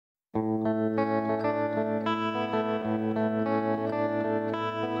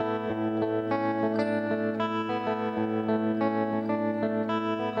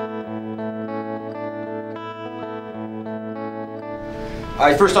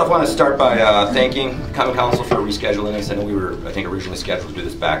I first off want to start by thanking Common Council for rescheduling this. I know we were, I think, originally scheduled to do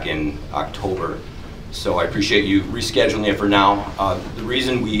this back in October, so I appreciate you rescheduling it for now. The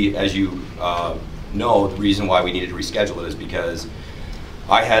reason we, as you know, the reason why we needed to reschedule it is because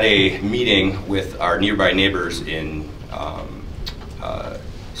I had a meeting with our nearby neighbors in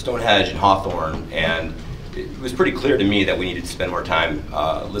Stonehenge and Hawthorne, and it was pretty clear to me that we needed to spend more time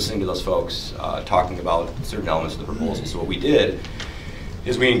listening to those folks, talking about certain elements of the proposal. So what we did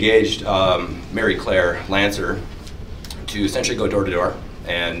is we engaged Mary Claire Lancer to essentially go door to door,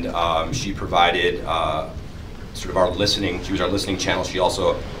 and she provided sort of our listening. She was our listening channel. She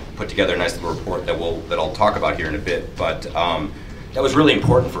also put together a nice little report that I'll talk about here in a bit. But that was really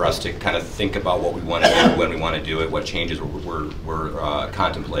important for us to kind of think about what we want to do, when we want to do it, what changes we're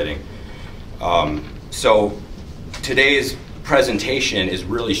contemplating. So today's presentation is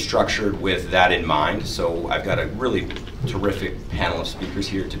really structured with that in mind. So I've got a really terrific panel of speakers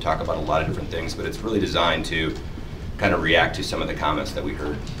here to talk about a lot of different things, but it's really designed to kind of react to some of the comments that we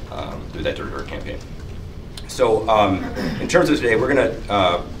heard through that door-to-door campaign. So in terms of today, we're going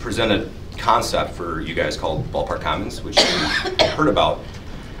to present a concept for you guys called Ballpark Commons, which you've heard about.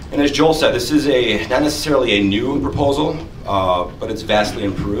 And as Joel said, this is not necessarily a new proposal, but it's vastly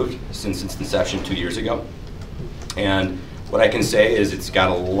improved since its inception 2 years ago. And what I can say is it's got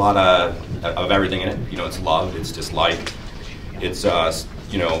a lot of everything in it. You know, it's loved, it's disliked, it's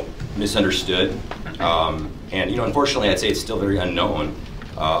misunderstood, and unfortunately, I'd say it's still very unknown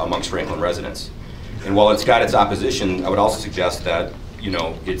amongst Franklin residents. And while it's got its opposition, I would also suggest that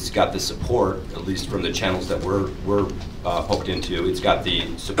it's got the support, at least from the channels that we're poked into. It's got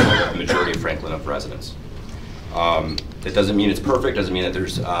the support of the majority of Franklin residents. It doesn't mean it's perfect, doesn't mean that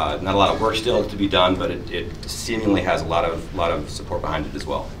there's not a lot of work still to be done, but it seemingly has a lot of support behind it as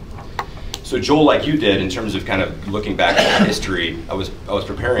well. So Joel, like you did, in terms of kind of looking back at history, I was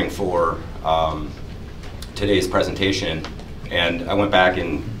preparing for today's presentation, and I went back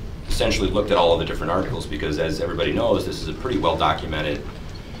and essentially looked at all of the different articles, because as everybody knows, this is a pretty well documented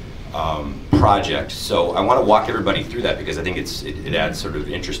project. So I want to walk everybody through that, because I think it adds sort of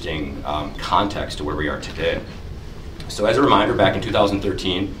interesting context to where we are today. So as a reminder, back in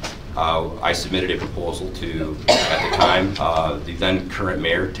 2013, I submitted a proposal to, at the time, the then current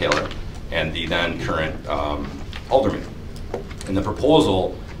mayor, Taylor, and the then current alderman. And the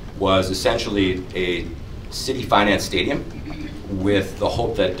proposal was essentially a city finance stadium with the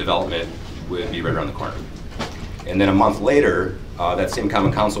hope that development would be right around the corner. And then a month later, that same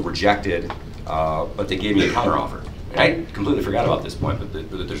Common Council rejected, but they gave me a counteroffer. And I completely forgot about this point, but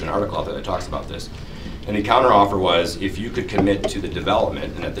there's an article out there that talks about this. And the counteroffer was, if you could commit to the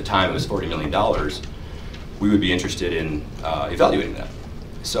development, and at the time it was $40 million, we would be interested in evaluating that.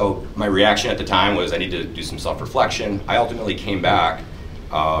 So my reaction at the time was I need to do some self-reflection. I ultimately came back,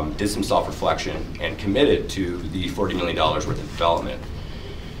 did some self-reflection, and committed to the $40 million worth of development.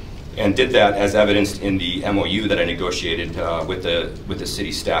 And did that as evidenced in the MOU that I negotiated with the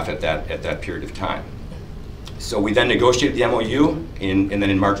city staff at that period of time. So we then negotiated the MOU, and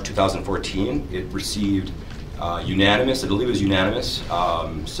then in March 2014, it received unanimous, I believe it was unanimous,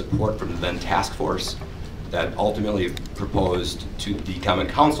 support from the then task force that ultimately proposed to the Common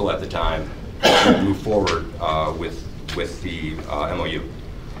Council at the time to move forward with the MOU.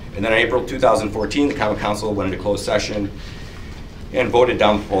 And then in April 2014, the Common Council went into closed session and voted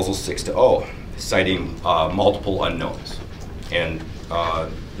down the proposal 6-0, citing multiple unknowns. And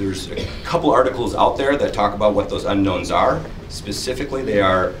there's a couple articles out there that talk about what those unknowns are. Specifically, they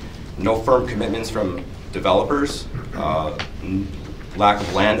are no firm commitments from developers, lack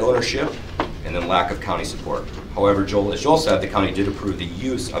of land ownership, and then lack of county support. However, as Joel said, the county did approve the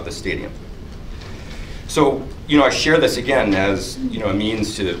use of the stadium. So, I share this again as a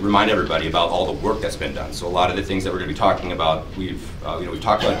means to remind everybody about all the work that's been done. So a lot of the things that we're going to be talking about, we've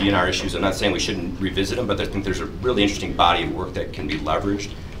talked about DNR issues. I'm not saying we shouldn't revisit them, but I think there's a really interesting body of work that can be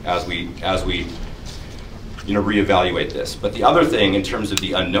leveraged as we reevaluate this. But the other thing, in terms of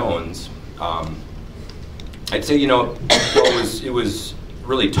the unknowns, I'd say it was a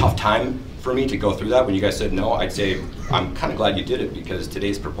really tough time for me to go through that. When you guys said no, I'd say I'm kind of glad you did it, because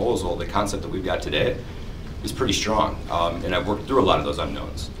today's proposal, the concept that we've got today, is pretty strong, and I've worked through a lot of those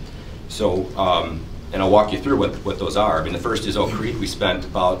unknowns. So, and I'll walk you through what those are. I mean, the first is Oak Creek. We spent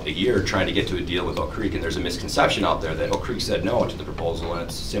about a year trying to get to a deal with Oak Creek, and there's a misconception out there that Oak Creek said no to the proposal, and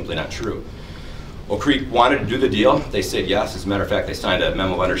it's simply not true. Oak Creek wanted to do the deal. They said yes. As a matter of fact, they signed a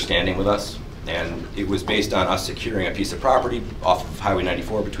memo of understanding with us, and it was based on us securing a piece of property off of Highway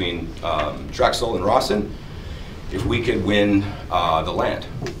 94 between Drexel and Rawson if we could win the land,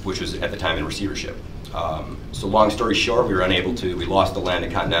 which was at the time in receivership. So long story short, we lost the land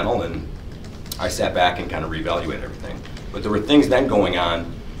at Continental, and I sat back and kind of reevaluated everything. But there were things then going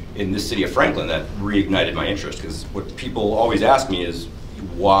on in this city of Franklin that reignited my interest, because what people always ask me is,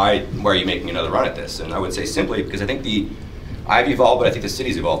 why are you making another run at this? And I would say simply because I think I've evolved, but I think the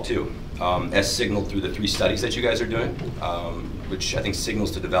city's evolved too, as signaled through the 3 studies that you guys are doing, which I think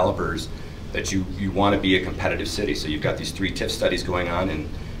signals to developers that you want to be a competitive city. So you've got these 3 TIF studies going on in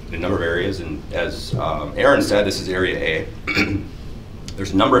a number of areas, and as Aaron said, this is Area A.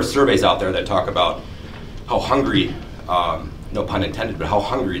 There's a number of surveys out there that talk about how hungry, no pun intended, but how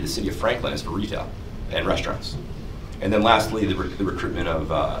hungry the city of Franklin is for retail and restaurants. And then lastly, the recruitment of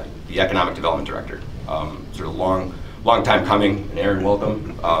the economic development director. Sort of long time coming, and Aaron,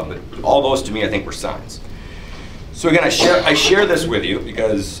 welcome. But all those to me, I think, were signs. So again, I share this with you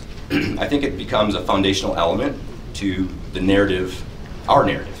because I think it becomes a foundational element to the narrative, our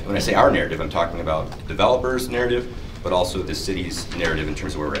narrative. And when I say our narrative, I'm talking about the developers' narrative, but also the city's narrative in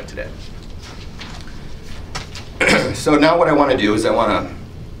terms of where we're at today. So now what I want to do is I want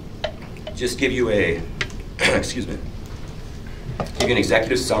to just give you a, excuse me, give you an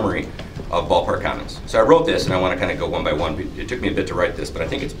executive summary of Ballpark Commons. So I wrote this, and I want to kind of go one by one. It took me a bit to write this, but I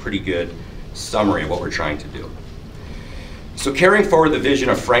think it's a pretty good summary of what we're trying to do. So carrying forward the vision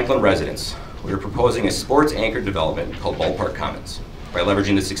of Franklin residents, we are proposing a sports-anchored development called Ballpark Commons. By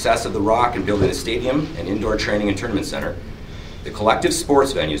leveraging the success of the Rock and building a stadium and indoor training and tournament center, the collective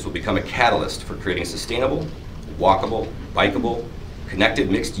sports venues will become a catalyst for creating a sustainable, walkable, bikeable, connected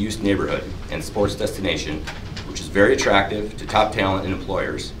mixed-use neighborhood and sports destination, which is very attractive to top talent and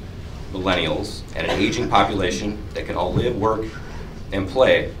employers, millennials, and an aging population that can all live, work, and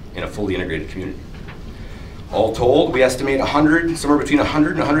play in a fully integrated community. All told, we estimate somewhere between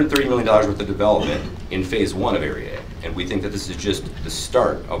 $100 and $130 million worth of development in phase 1 of Area A, and we think that this is just the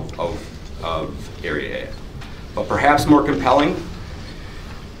start of Area A. But perhaps more compelling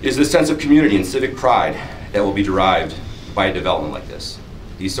is the sense of community and civic pride that will be derived by a development like this.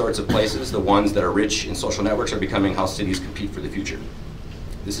 These sorts of places, the ones that are rich in social networks, are becoming how cities compete for the future.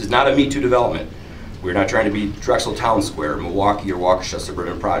 This is not a Me Too development. We're not trying to be Drexel Town Square, Milwaukee, or Waukesha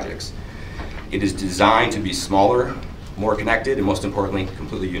suburban projects. It is designed to be smaller, more connected, and most importantly,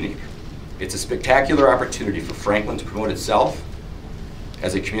 completely unique. It's a spectacular opportunity for Franklin to promote itself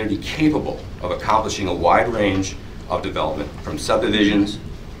as a community capable of accomplishing a wide range of development, from subdivisions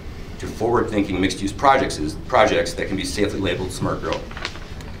to forward-thinking mixed-use projects that can be safely labeled smart growth.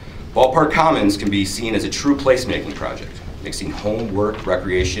 Ballpark Commons can be seen as a true placemaking project, mixing home, work,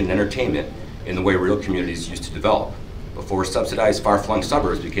 recreation, and entertainment in the way real communities used to develop, before subsidized far-flung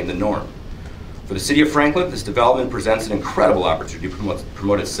suburbs became the norm. For the city of Franklin, this development presents an incredible opportunity to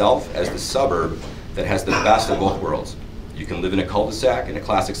promote itself as the suburb that has the best of both worlds. You can live in a cul-de-sac in a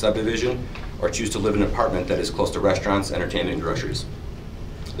classic subdivision, or choose to live in an apartment that is close to restaurants, entertainment, and groceries.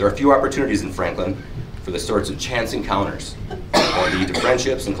 There are few opportunities in Franklin for the sorts of chance encounters that lead to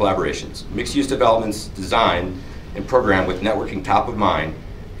friendships and collaborations. Mixed-use developments designed and programmed with networking top of mind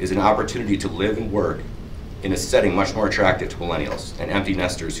is an opportunity to live and work in a setting much more attractive to millennials and empty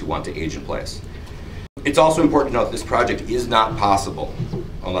nesters who want to age in place. It's also important to note that this project is not possible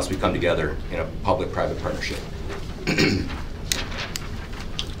unless we come together in a public-private partnership.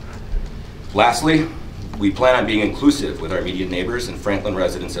 Lastly, we plan on being inclusive with our immediate neighbors and Franklin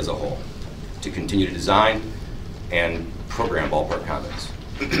residents as a whole to continue to design and program Ballpark Commons.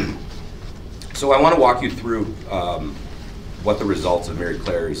 So I want to walk you through what the results of Mary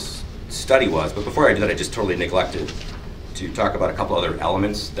Claire's study was, but before I do that, I just totally neglected to talk about a couple other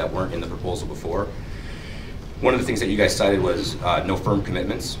elements that weren't in the proposal before. One of the things that you guys cited was no firm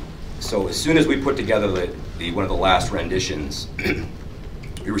commitments. So as soon as we put together one of the last renditions,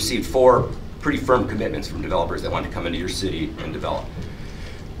 we received 4 pretty firm commitments from developers that wanted to come into your city and develop.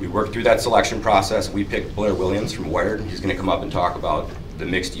 We worked through that selection process. We picked Blair Williams from Wired. He's going to come up and talk about the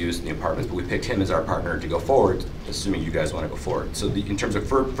mixed use and the apartments, but we picked him as our partner to go forward, assuming you guys want to go forward. So in terms of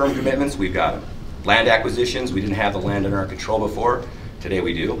firm commitments, we've got land acquisitions. We didn't have the land under our control before. Today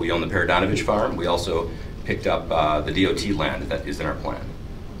we do. We own the Paradonovich farm. We also picked up the DOT land that is in our plan.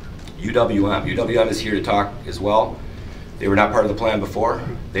 UWM is here to talk as well. They were not part of the plan before.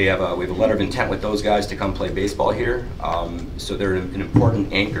 We have a letter of intent with those guys to come play baseball here. So they're an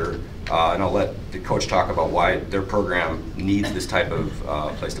important anchor, and I'll let the coach talk about why their program needs this type of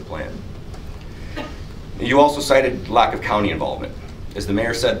place to play in. You also cited lack of county involvement. As the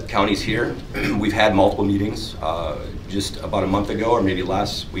mayor said, the county's here. We've had multiple meetings. Just about a month ago, or maybe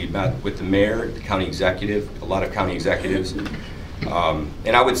less, we met with the mayor, the county executive, a lot of county executives.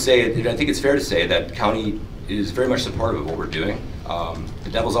 And I would say, I think it's fair to say that county is very much supportive of what we're doing. The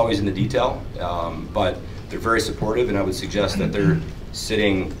devil's always in the detail, but they're very supportive, and I would suggest that they're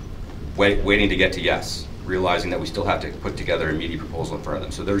sitting waiting to get to yes, realizing that we still have to put together a meaty proposal in front of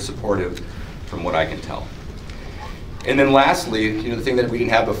them. So they're supportive from what I can tell. And then lastly, the thing that we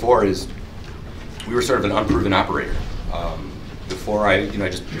didn't have before is we were sort of an unproven operator. Before I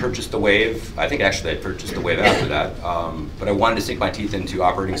just purchased the Wave. I think actually I purchased the Wave after that, but I wanted to sink my teeth into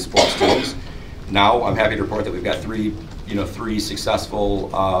operating sports teams. Now I'm happy to report that we've got three successful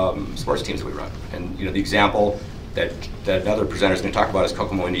sports teams that we run. And the example that another presenter is going to talk about is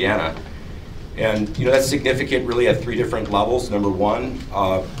Kokomo, Indiana. And that's significant really at 3 different levels. Number one,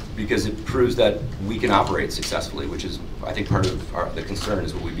 because it proves that we can operate successfully, which is, I think, part of the concern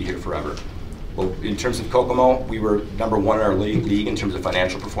is will we be here forever. Well, in terms of Kokomo, we were number 1 in our league in terms of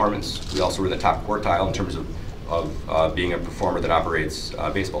financial performance. We also were in the top quartile in terms of being a performer that operates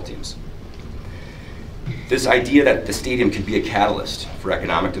baseball teams. This idea that the stadium can be a catalyst for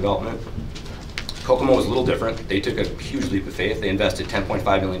economic development, Kokomo was a little different. They took a huge leap of faith. They invested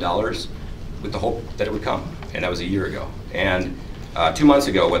 $10.5 million with the hope that it would come, and that was a year ago. And 2 months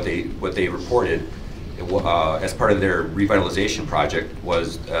ago, what they reported as part of their revitalization project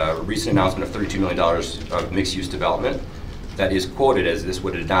was a recent announcement of $32 million of mixed-use development that is quoted as this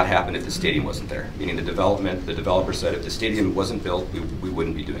would have not happened if the stadium wasn't there. Meaning the developer said if the stadium wasn't built, we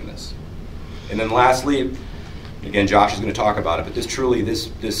wouldn't be doing this. And then lastly, again, Josh is going to talk about it, but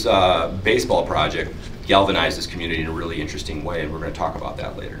this baseball project galvanized this community in a really interesting way, and we're going to talk about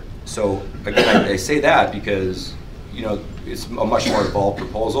that later. So again, I say that because it's a much more involved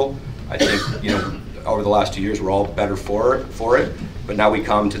proposal. I think over the last 2 years we're all better for it, but now we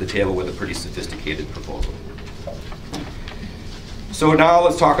come to the table with a pretty sophisticated proposal. So now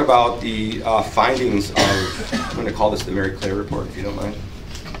let's talk about the findings of, I'm going to call this the Mary Claire report, if you don't mind.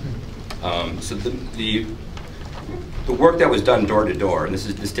 So the work that was done door to door, and this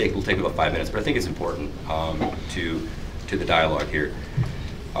will take about 5 minutes, but I think it's important to the dialogue here,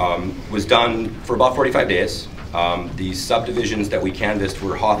 was done for about 45 days. The subdivisions that we canvassed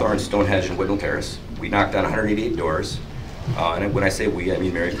were Hawthorne, Stonehenge, and Whitnall Terrace. We knocked down 188 doors, and when I say we, I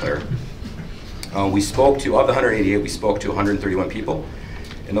mean Mary Claire. Of the 188, we spoke to 131 people,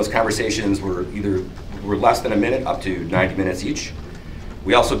 and those conversations were less than a minute up to 90 minutes each.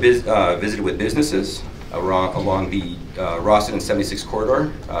 We also visited with businesses along the Rawson and 76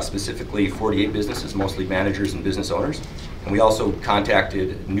 corridor, specifically 48 businesses, mostly managers and business owners. And we also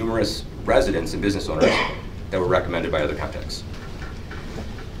contacted numerous residents and business owners that were recommended by other contacts.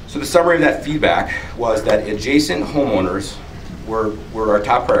 So the summary of that feedback was that adjacent homeowners were our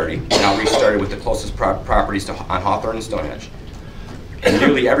top priority, and outreach started with the closest properties on Hawthorne and Stonehenge. And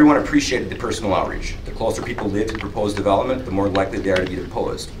nearly everyone appreciated the personal outreach. The closer people live to proposed development, the more likely they are to be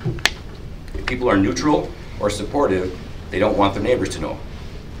opposed. If people are neutral or supportive, they don't want their neighbors to know.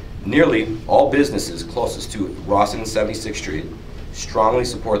 Nearly all businesses closest to Rawson and 76th Street strongly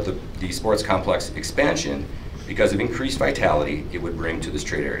support the sports complex expansion because of increased vitality it would bring to this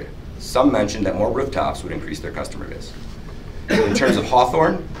trade area. Some mentioned that more rooftops would increase their customer base. In terms of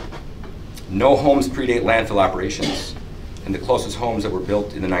Hawthorne, no homes predate landfill operations, and the closest homes that were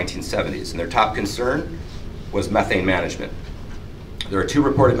built in the 1970s. And their top concern was methane management. There are 2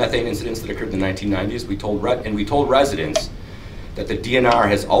 reported methane incidents that occurred in the 1990s. We told residents that the DNR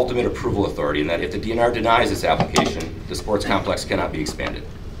has ultimate approval authority, and that if the DNR denies this application, the sports complex cannot be expanded.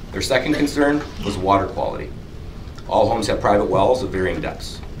 Their second concern was water quality. All homes have private wells of varying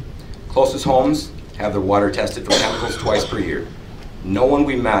depths. Closest homes have their water tested for chemicals twice per year. No one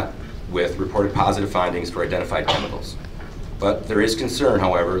we met with reported positive findings for identified chemicals. But there is concern,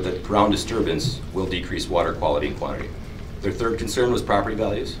 however, that ground disturbance will decrease water quality and quantity. Their third concern was property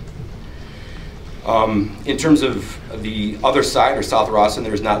values. In terms of the other side, or South Rawson,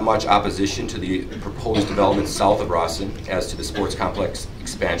 there is not much opposition to the proposed development south of Rawson as to the sports complex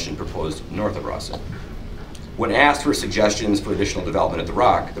expansion proposed north of Rawson. When asked for suggestions for additional development at the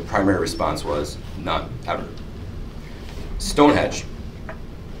Rock, the primary response was none, ever. Stonehenge.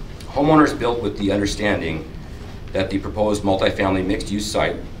 Homeowners built with the understanding that the proposed multifamily mixed-use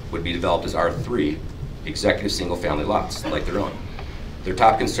site would be developed as R3, executive single-family lots, like their own. Their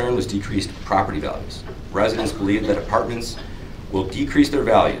top concern was decreased property values. Residents believe that apartments will decrease their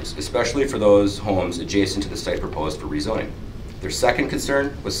values, especially for those homes adjacent to the site proposed for rezoning. Their second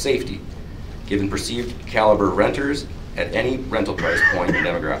concern was safety, given perceived caliber of renters at any rental price point and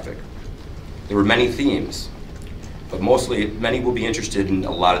demographic. There were many themes, but many will be interested in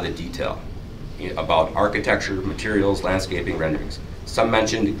a lot of the detail about architecture, materials, landscaping, renderings. Some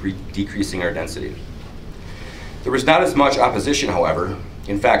mentioned decreasing our density. There was not as much opposition, however.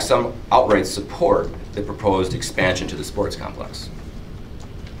 In fact, some outright support the proposed expansion to the sports complex.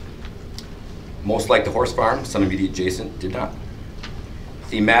 Most like the horse farm, some immediate adjacent did not.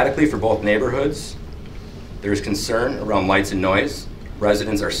 Thematically for both neighborhoods, there is concern around lights and noise.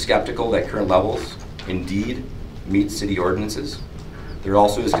 Residents are skeptical that current levels indeed meet city ordinances. There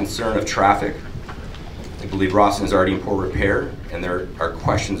also is concern of traffic. I believe Rawson is already in poor repair, and there are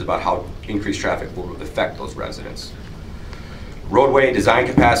questions about how increased traffic will affect those residents. Roadway design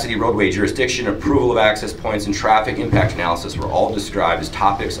capacity, roadway jurisdiction, approval of access points, and traffic impact analysis were all described as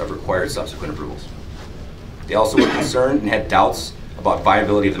topics of required subsequent approvals. They also were concerned and had doubts about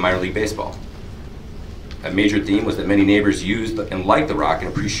viability of the minor league baseball. A major theme was that many neighbors used and like the Rock and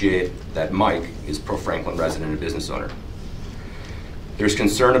appreciate that Mike is pro-Franklin resident and business owner. There's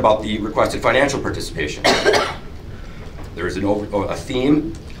concern about the requested financial participation. There is a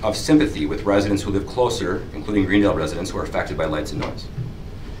theme of sympathy with residents who live closer, including Greendale residents who are affected by lights and noise.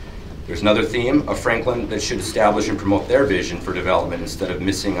 There's another theme of Franklin that should establish and promote their vision for development instead of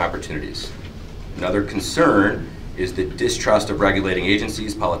missing opportunities. Another concern is the distrust of regulating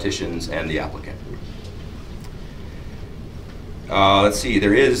agencies, politicians, and the applicant. Let's see,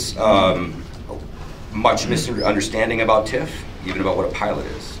 there is much misunderstanding about TIF, even about what a pilot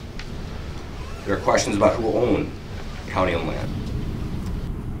is. There are questions about who will own county-owned land.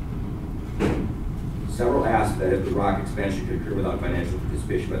 Several asked that if the Rock expansion could occur without financial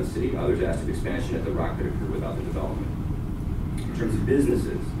participation by the city. Others asked if expansion at the Rock could occur without the development. In terms of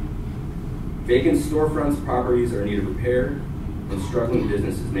businesses, vacant storefronts properties are in need of repair, and struggling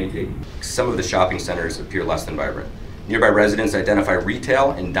businesses may take. Some of the shopping centers appear less than vibrant. Nearby residents identify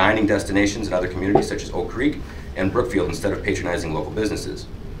retail and dining destinations in other communities such as Oak Creek and Brookfield instead of patronizing local businesses.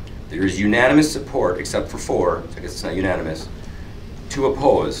 There is unanimous support, except for 4, so I guess it's not unanimous, 2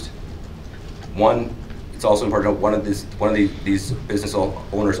 opposed. One, it's also important to note one of these business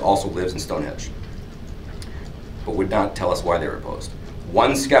owners also lives in Stonehenge, but would not tell us why they were opposed.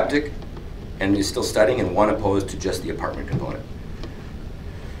 1 skeptic and is still studying, and 1 opposed to just the apartment component.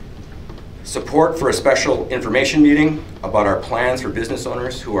 Support for a special information meeting about our plans for business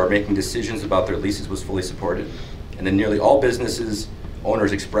owners who are making decisions about their leases was fully supported. And then nearly all businesses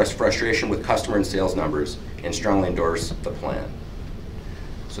owners expressed frustration with customer and sales numbers and strongly endorsed the plan.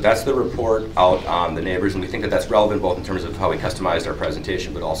 So that's the report out on the neighbors, and we think that that's relevant both in terms of how we customized our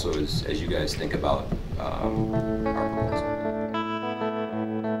presentation, but also as you guys think about